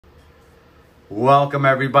Welcome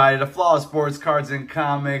everybody to Flawless Sports Cards and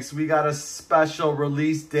Comics. We got a special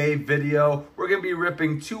release day video. We're going to be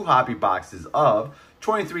ripping two hobby boxes of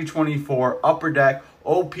 23-24 Upper Deck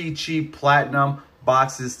O-Pee-Chee Platinum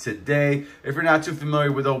boxes today. If you're not too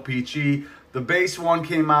familiar with O-Pee-Chee, the base one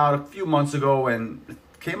came out a few months ago and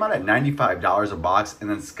came out at $95 a box and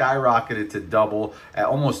then skyrocketed to double at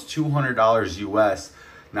almost $200 US.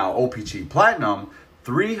 Now O-Pee-Chee Platinum,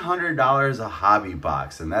 $300 a hobby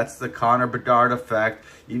box, and that's the Connor Bedard effect.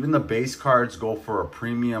 Even the base cards go for a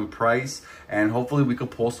premium price, and hopefully we could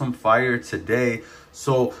pull some fire today.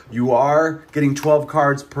 So you are getting 12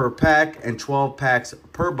 cards per pack and 12 packs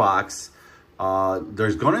per box.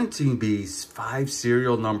 There's going to be 5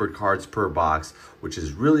 serial numbered cards per box, which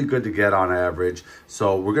is really good to get on average.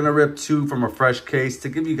 So we're going to rip 2 from a fresh case to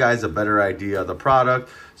give you guys a better idea of the product.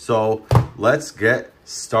 So let's get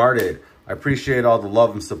started. I appreciate all the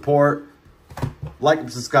love and support. Like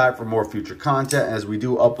and subscribe for more future content as we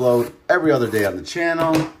do upload every other day on the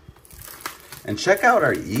channel. And check out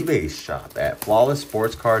our eBay shop at Flawless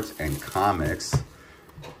Sports Cards and Comics.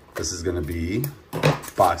 This is going to be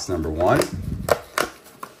box number 1.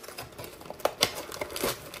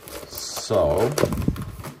 So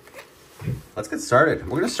let's get started.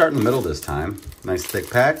 We're going to start in the middle this time. Nice thick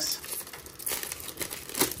packs.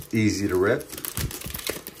 Easy to rip.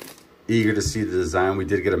 Eager to see the design. We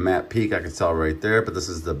did get a matte peek, I can tell right there, but this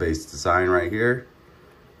is the base design right here.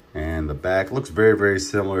 And the back looks very, very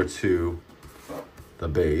similar to the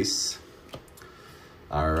base.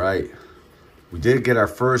 All right. We did get our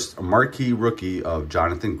first marquee rookie of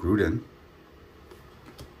Jonathan Gruden.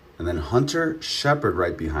 And then Hunter Shepard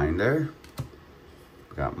right behind there.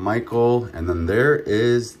 We got Michael. And then there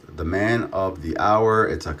is the man of the hour.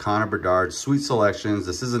 It's a Connor Bedard Sweet Selections.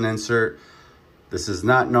 This is an insert. This is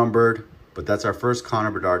not numbered, but that's our first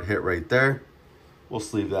Connor Bedard hit right there. We'll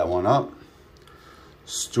sleeve that one up.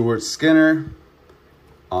 Stuart Skinner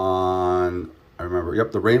on, I remember,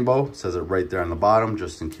 yep, the rainbow. It says it right there on the bottom,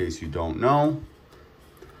 just in case you don't know.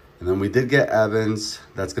 And then we did get Evans.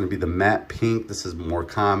 That's going to be the matte pink. This is more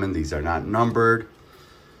common. These are not numbered.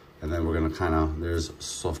 And then we're going to kind of, there's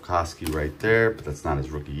Sofkowski right there, but that's not his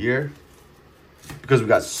rookie year. Because we've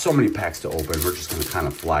got so many packs to open, we're just going to kind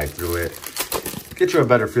of fly through it. Get you a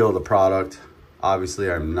better feel of the product.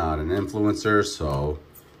 Obviously, I'm not an influencer, so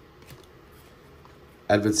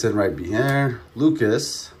Edvidson right behind,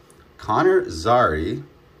 Lucas, Connor Zary,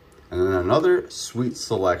 and then another Sweet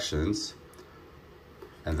Selections.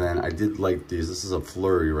 And then I did like these. This is a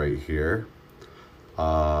flurry right here.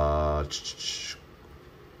 I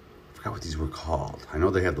forgot what these were called. I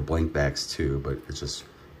know they have the blank backs too, but it just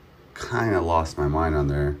kind of lost my mind on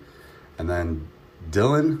there. And then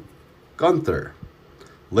Dylan Gunther.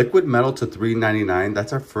 Liquid metal to $3.99.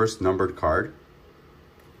 That's our first numbered card.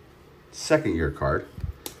 Second year card.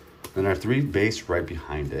 Then our 3 base right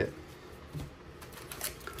behind it.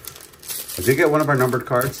 I did get one of our numbered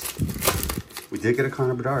cards. We did get a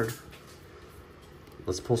Connor Bedard.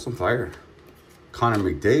 Let's pull some fire. Connor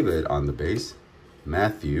McDavid on the base.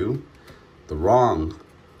 Matthew. The wrong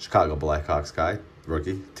Chicago Blackhawks guy.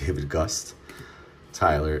 Rookie. David Gust.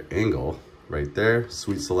 Tyler Engel right there.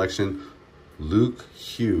 Sweet Selection. Luke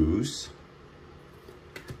Hughes,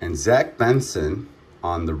 and Zach Benson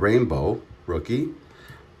on the rainbow rookie.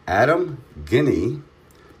 Adam Guinea.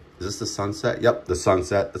 Is this the sunset? Yep, the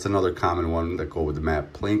sunset. That's another common one that go with the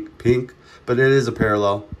matte pink, but it is a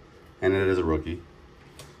parallel and it is a rookie.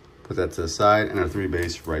 Put that to the side, and our 3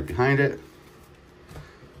 base right behind it.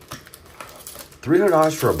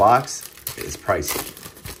 $300 for a box is pricey,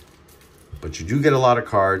 but you do get a lot of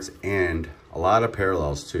cards and a lot of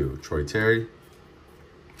parallels too. Troy Terry,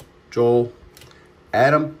 Joel,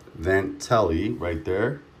 Adam Vantelli right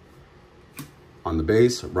there. On the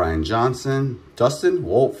base, Ryan Johnson, Dustin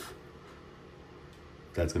Wolf.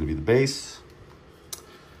 That's going to be the base.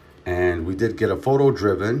 And we did get a photo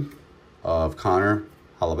driven of Connor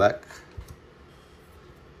Hellebuyck.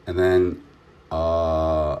 And then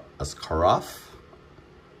Askarov.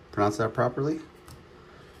 Pronounce that properly.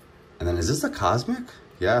 And then is this the Cosmic?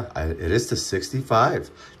 Yeah, it is to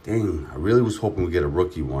 65. Dang, I really was hoping we'd get a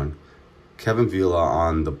rookie one. Kevin Vila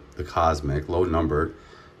on the Cosmic, low numbered.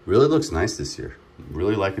 Really looks nice this year.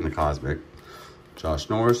 Really liking the Cosmic. Josh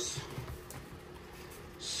Norris.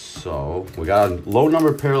 So, we got a low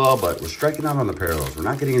numbered parallel, but we're striking out on the parallels. We're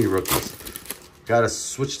not getting any rookies. Got to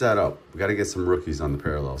switch that up. We got to get some rookies on the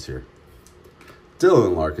parallels here.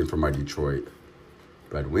 Dylan Larkin from our Detroit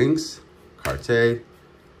Red Wings. Carte.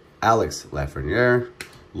 Alex Lafreniere.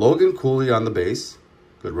 Logan Cooley on the base.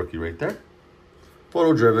 Good rookie right there.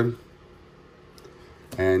 Photo driven.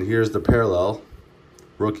 And here's the parallel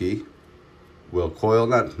rookie Will Coyle,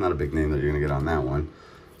 not a big name that you're gonna get on that one.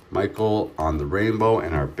 Michael on the rainbow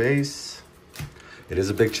and our base. It is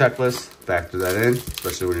a big checklist, factor that in,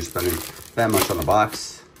 especially when you're spending that much on the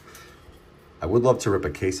box. I would love to rip a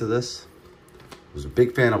case of this. I was a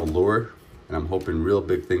big fan of Allure, and I'm hoping real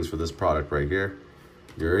big things for this product right here.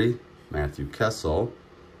 Yuri, Matthew Kessel,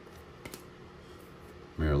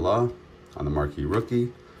 Mirla on the marquee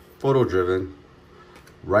rookie, photo driven,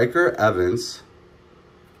 Riker Evans,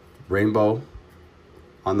 rainbow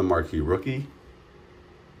on the marquee rookie.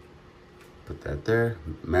 Put that there.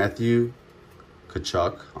 Matthew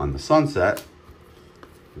Kachuk on the sunset.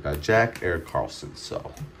 We got Jack Eric Carlson.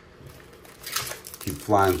 So keep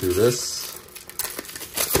flying through this.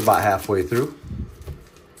 It's about halfway through.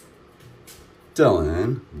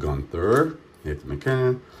 Dylan Gunther, Nathan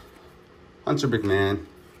McKinnon, Hunter McMahon,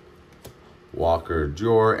 Walker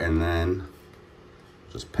Dior, and then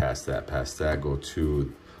just past that, go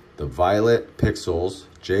to the Violet Pixels,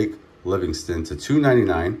 Jake Livingston to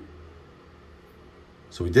 $2.99.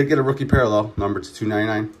 So we did get a rookie parallel, number to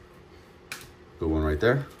 $2.99. Good one right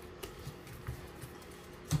there.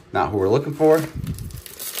 Not who we're looking for,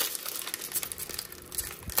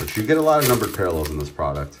 but you get a lot of numbered parallels in this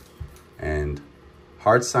product. And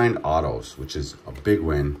hard signed autos, which is a big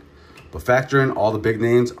win. But factor in all the big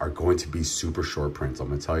names are going to be super short prints. I'm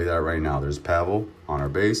gonna tell you that right now. There's Pavel on our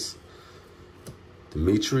base.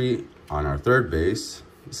 Dimitri on our third base.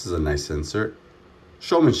 This is a nice insert.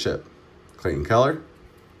 Showmanship, Clayton Keller.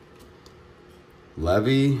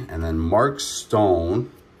 Levy, and then Mark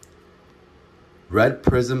Stone. Red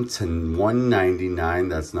Prism to 199,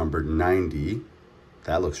 that's number 90.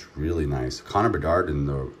 That looks really nice. Connor Bedard in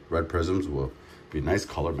the red prisms will be a nice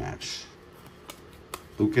color match.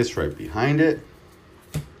 Lucas right behind it.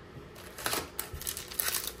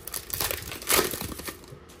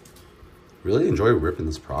 Really enjoy ripping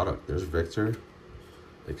this product. There's Victor.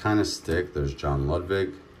 They kind of stick. There's John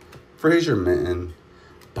Ludwig. Fraser Minton.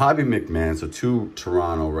 Bobby McMahon. So 2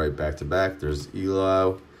 Toronto right back to back. There's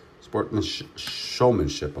Eli.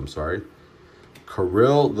 Showmanship, I'm sorry.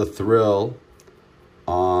 Kirill the Thrill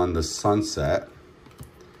on the sunset.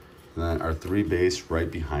 And then our 3 base right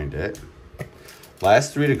behind it.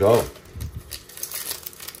 Last 3 to go.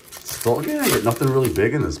 Still, again, I get nothing really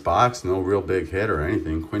big in this box. No real big hit or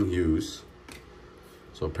anything. Quinn Hughes.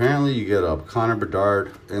 So apparently you get a Connor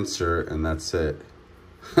Bedard insert and that's it.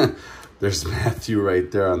 There's Matthew right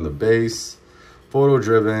there on the base. Photo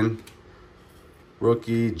driven.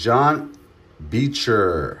 Rookie John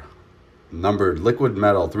Beecher. Numbered liquid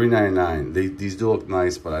metal, $3.99. These do look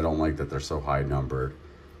nice, but I don't like that they're so high numbered.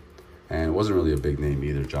 And it wasn't really a big name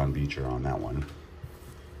either, John Beecher on that one.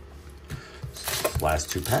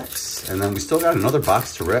 Last 2 packs. And then we still got another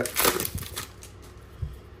box to rip.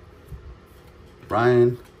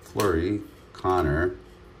 Brian Fleury, Connor,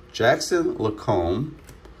 Jackson Lacombe,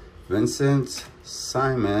 Vincent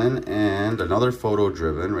Simon, and another photo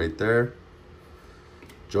driven right there.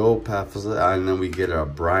 Joe Pafza, and then we get a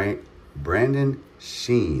Brandon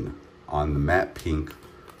Sheen on the matte pink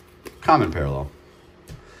common parallel.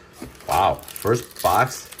 Wow, first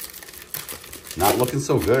box, not looking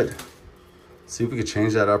so good. See if we can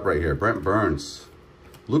change that up right here. Brent Burns,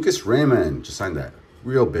 Lucas Raymond, just signed that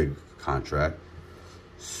real big contract.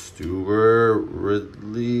 Stuber,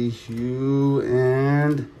 Ridley, Hugh,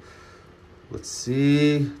 and let's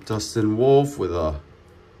see, Dustin Wolf with a,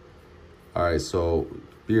 all right, so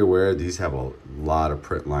be aware these have a lot of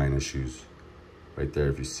print line issues right there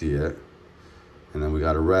if you see it. And then we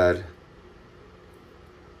got a red.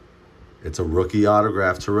 It's a rookie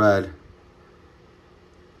autograph to red.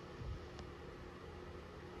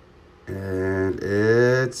 And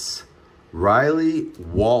it's Riley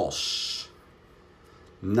Walsh.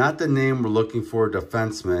 Not the name we're looking for,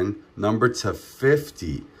 defenseman, number to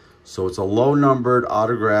 50. So it's a low numbered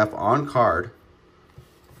autograph on card.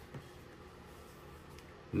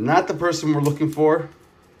 Not the person we're looking for,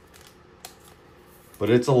 but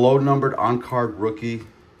it's a low numbered on card rookie.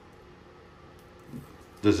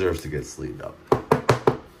 Deserves to get sleeved up.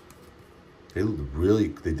 They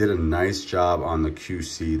did a nice job on the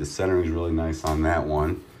QC. The centering is really nice on that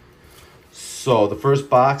one. So the first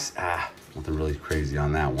box, nothing really crazy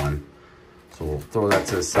on that one. So we'll throw that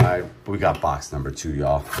to the side. But we got box number 2,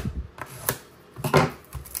 y'all.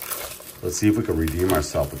 Let's see if we can redeem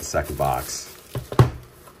ourselves with the second box.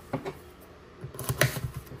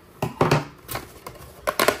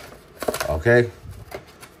 Okay,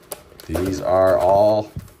 these are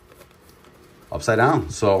all upside down.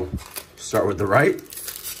 So start with the right.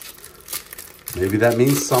 Maybe that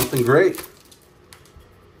means something great.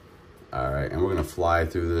 All right, and we're gonna fly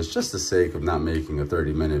through this just the sake of not making a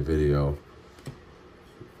 30-minute video.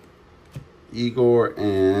 Igor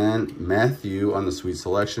and Matthew on the Sweet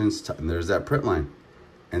Selections. And there's that print line.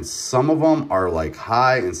 And some of them are like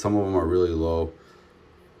high and some of them are really low.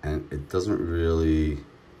 And it doesn't really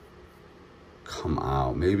come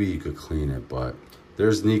out. Maybe you could clean it, but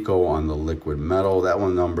there's Nico on the liquid metal. That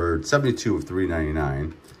one numbered 72 of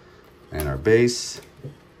 399. And our base.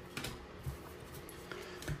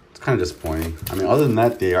 It's kind of disappointing. I mean, other than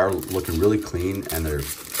that, they are looking really clean and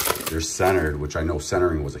they're centered, which I know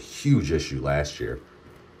centering was a huge issue last year.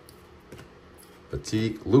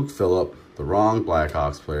 Batik, Luke Phillip, the wrong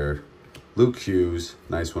Blackhawks player. Luke Hughes,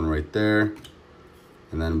 nice one right there.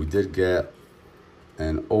 And then we did get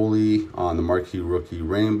an Oli on the marquee rookie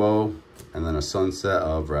rainbow. And then a sunset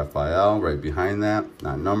of Raphael right behind that,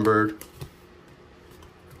 not numbered.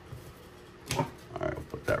 All right, we'll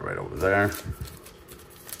put that right over there.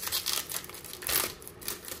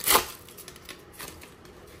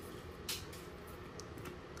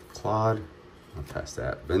 Claude, I'll pass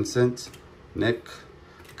that. Vincent, Nick,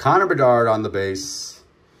 Connor Bedard on the base,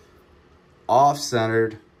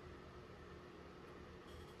 off-centered.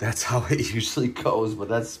 That's how it usually goes, but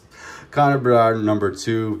that's Connor Bedard, number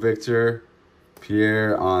 2. Victor,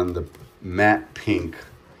 Pierre on the matte pink.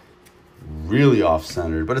 Really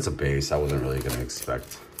off-centered, but it's a base. I wasn't really going to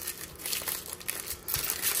expect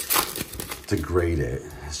to grade it.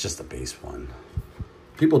 It's just a base one.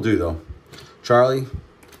 People do, though. Charlie,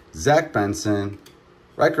 Zach Benson,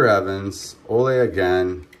 Riker Evans, Ole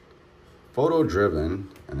again, photo driven,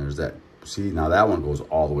 and there's that. See, now that one goes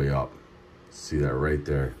all the way up. See that right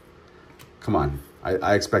there. Come on.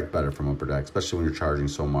 I expect better from Upper Deck, especially when you're charging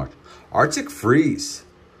so much. Arctic Freeze.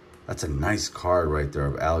 That's a nice card right there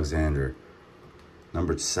of Alexander.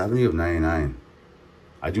 Numbered 70 of 99.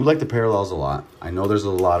 I do like the parallels a lot. I know there's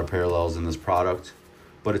a lot of parallels in this product,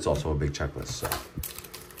 but it's also a big checklist, so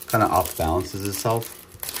kind of off balances itself.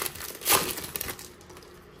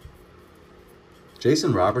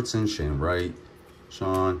 Jason Robertson, Shane Wright,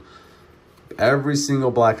 Sean. Every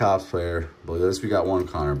single Blackhawks player. But at least we got one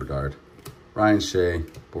Connor Bedard. Ryan Shea.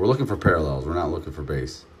 But we're looking for parallels. We're not looking for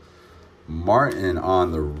base. Martin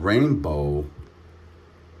on the rainbow.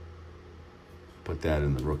 Put that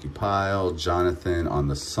in the rookie pile. Jonathan on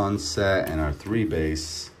the sunset. And our 3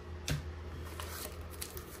 base.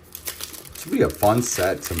 Should be a fun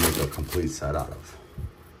set to make a complete set out of.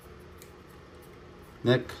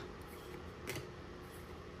 Nick.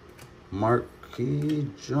 Marky,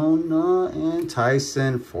 Jonah, and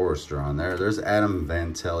Tyson Forrester on there. There's Adam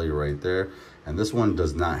Vantelli right there. And this one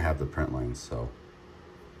does not have the print line, so.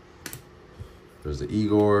 There's the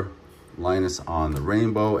Igor, Linus on the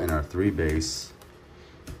rainbow, and our 3 base.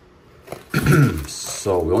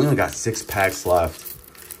 So we only got 6 packs left.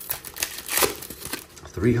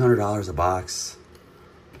 $300 a box.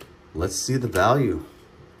 Let's see the value.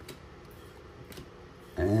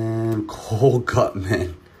 And Cole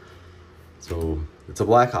Gutman. So it's a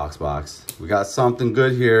Blackhawks box. We got something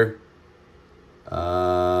good here.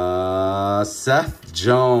 Seth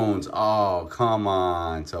Jones. Oh, come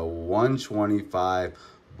on. To 125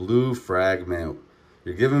 blue fragment.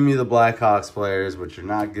 You're giving me the Blackhawks players, but you're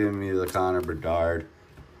not giving me the Connor Bedard.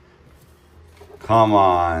 Come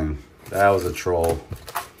on. That was a troll.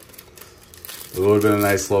 It would have been a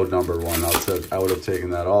nice low number one. I would have taken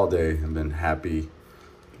that all day and been happy.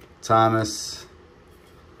 Thomas.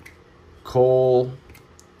 Cole,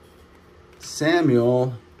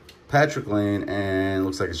 Samuel, Patrick Lane, and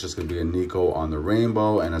looks like it's just going to be a Nico on the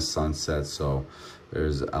rainbow and a sunset. So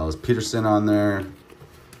there's Alice Peterson on there.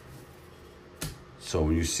 So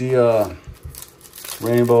when you see a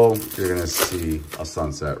rainbow, you're going to see a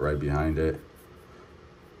sunset right behind it.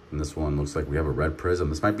 And this one looks like we have a red prism.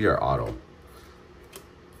 This might be our auto.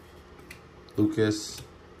 Lucas.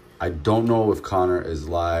 I don't know if Connor is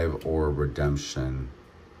live or redemption.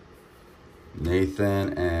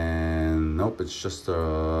 Nathan, and nope, it's just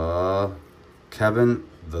Kevin,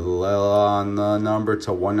 the on the number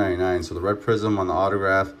to 199. So the red prism on the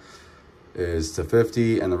autograph is to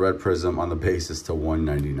 50, and the red prism on the base is to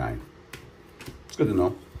 199. It's good to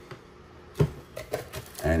know.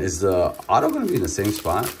 And is the auto going to be in the same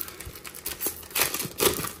spot?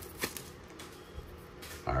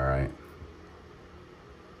 All right.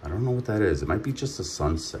 I don't know what that is. It might be just a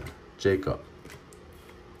sunset. Jacob.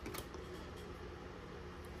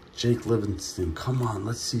 Jake Livingston, come on,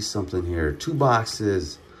 let's see something here. 2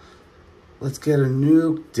 boxes. Let's get a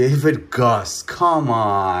new David Gus. Come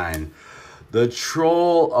on. The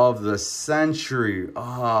troll of the century.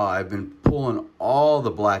 Oh, I've been pulling all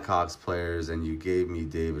the Blackhawks players, and you gave me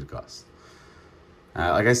David Gus.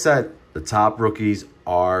 Like I said, the top rookies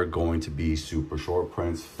are going to be super short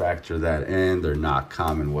prints. Factor that in. They're not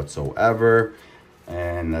common whatsoever.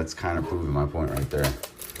 And that's kind of proving my point right there.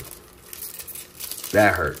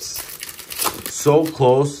 That hurts. So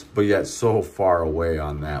close, but yet so far away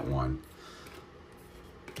on that one.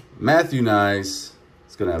 Matthew Nyes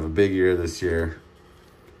is going to have a big year this year.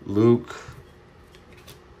 Luke,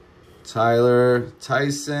 Tyler,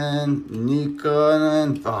 Tyson, Nika,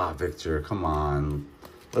 and Victor. Come on.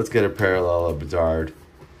 Let's get a parallel of Bedard.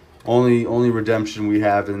 Only redemption we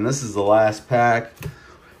have, and this is the last pack.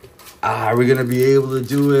 Are we going to be able to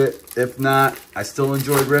do it? If not, I still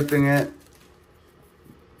enjoyed ripping it.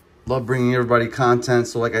 Love bringing everybody content.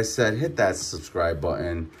 So like I said, hit that subscribe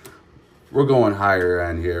button. We're going higher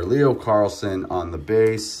end here. Leo Carlson on the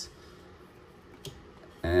base.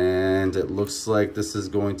 And it looks like this is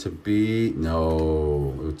going to be...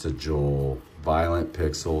 No, it's a Joel. Violent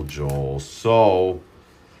Pixel Joel. So,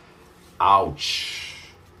 ouch.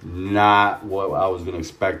 Not what I was going to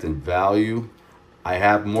expect in value. I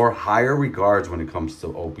have more higher regards when it comes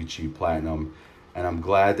to O-Pee-Chee Platinum. And I'm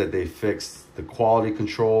glad that they fixed the quality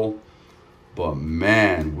control. But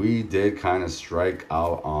man, we did kind of strike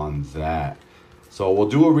out on that. So we'll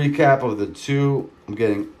do a recap of the two. I'm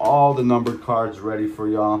getting all the numbered cards ready for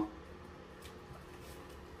y'all.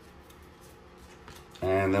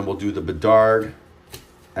 And then we'll do the Bedard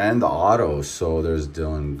and the autos. So there's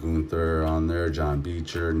Dylan Gunther on there, John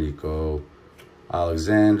Beecher, Nico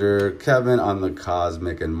Alexander, Kevin on the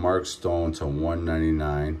Cosmic, and Mark Stone to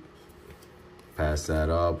 199. Pass that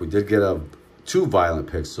up. We did get two Violent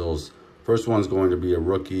Pixels. First one's going to be a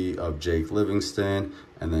rookie of Jake Livingston,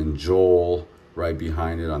 and then Joel right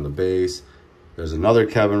behind it on the base. There's another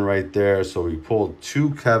Kevin right there. So we pulled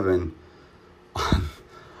two Kevin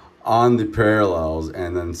on the parallels,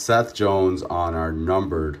 and then Seth Jones on our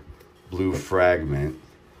numbered blue fragment.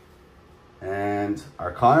 And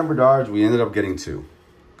our Connor Bedards, we ended up getting two.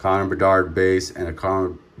 Connor Bedard base and a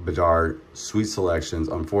Connor Bedard sweet selections.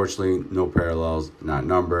 Unfortunately, no parallels, not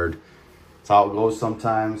numbered. That's how it goes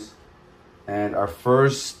sometimes. And our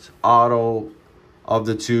first auto of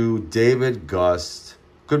the two, David Gust.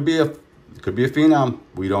 Could be a phenom.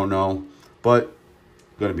 We don't know. But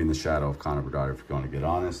going to be in the shadow of Connor Bedard if you're going to get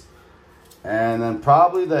honest. And then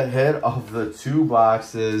probably the hit of the two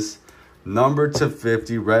boxes, number to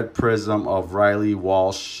 50, Red Prism of Riley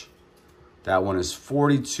Walsh. That one is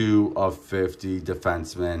 42 of 50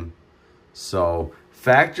 defensemen. So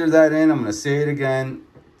factor that in. I'm going to say it again.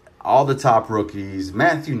 All the top rookies,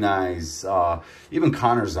 Matthew Nyes, even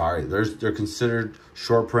Connor Zary, they're considered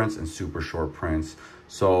short prints and super short prints.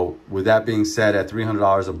 So with that being said, at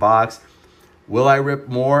 $300 a box, will I rip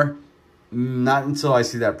more? Not until I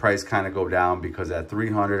see that price kind of go down, because at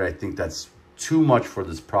 $300, I think that's too much for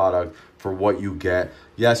this product for what you get.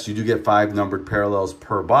 Yes, you do get 5 numbered parallels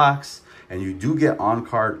per box, and you do get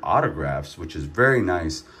on-card autographs, which is very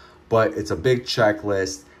nice, but it's a big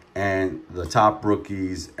checklist. And the top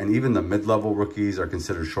rookies and even the mid-level rookies are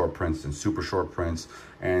considered short prints and super short prints.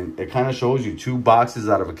 And it kind of shows you 2 boxes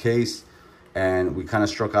out of a case. And we kind of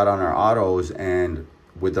struck out on our autos. And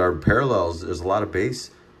with our parallels, there's a lot of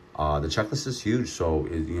base. The checklist is huge. So,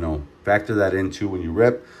 you know, factor that in too when you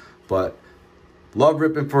rip. But love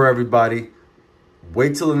ripping for everybody.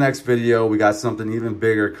 Wait till the next video. We got something even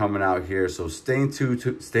bigger coming out here. So stay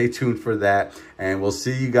tuned for that. And we'll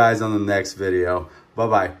see you guys on the next video.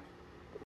 Bye-bye.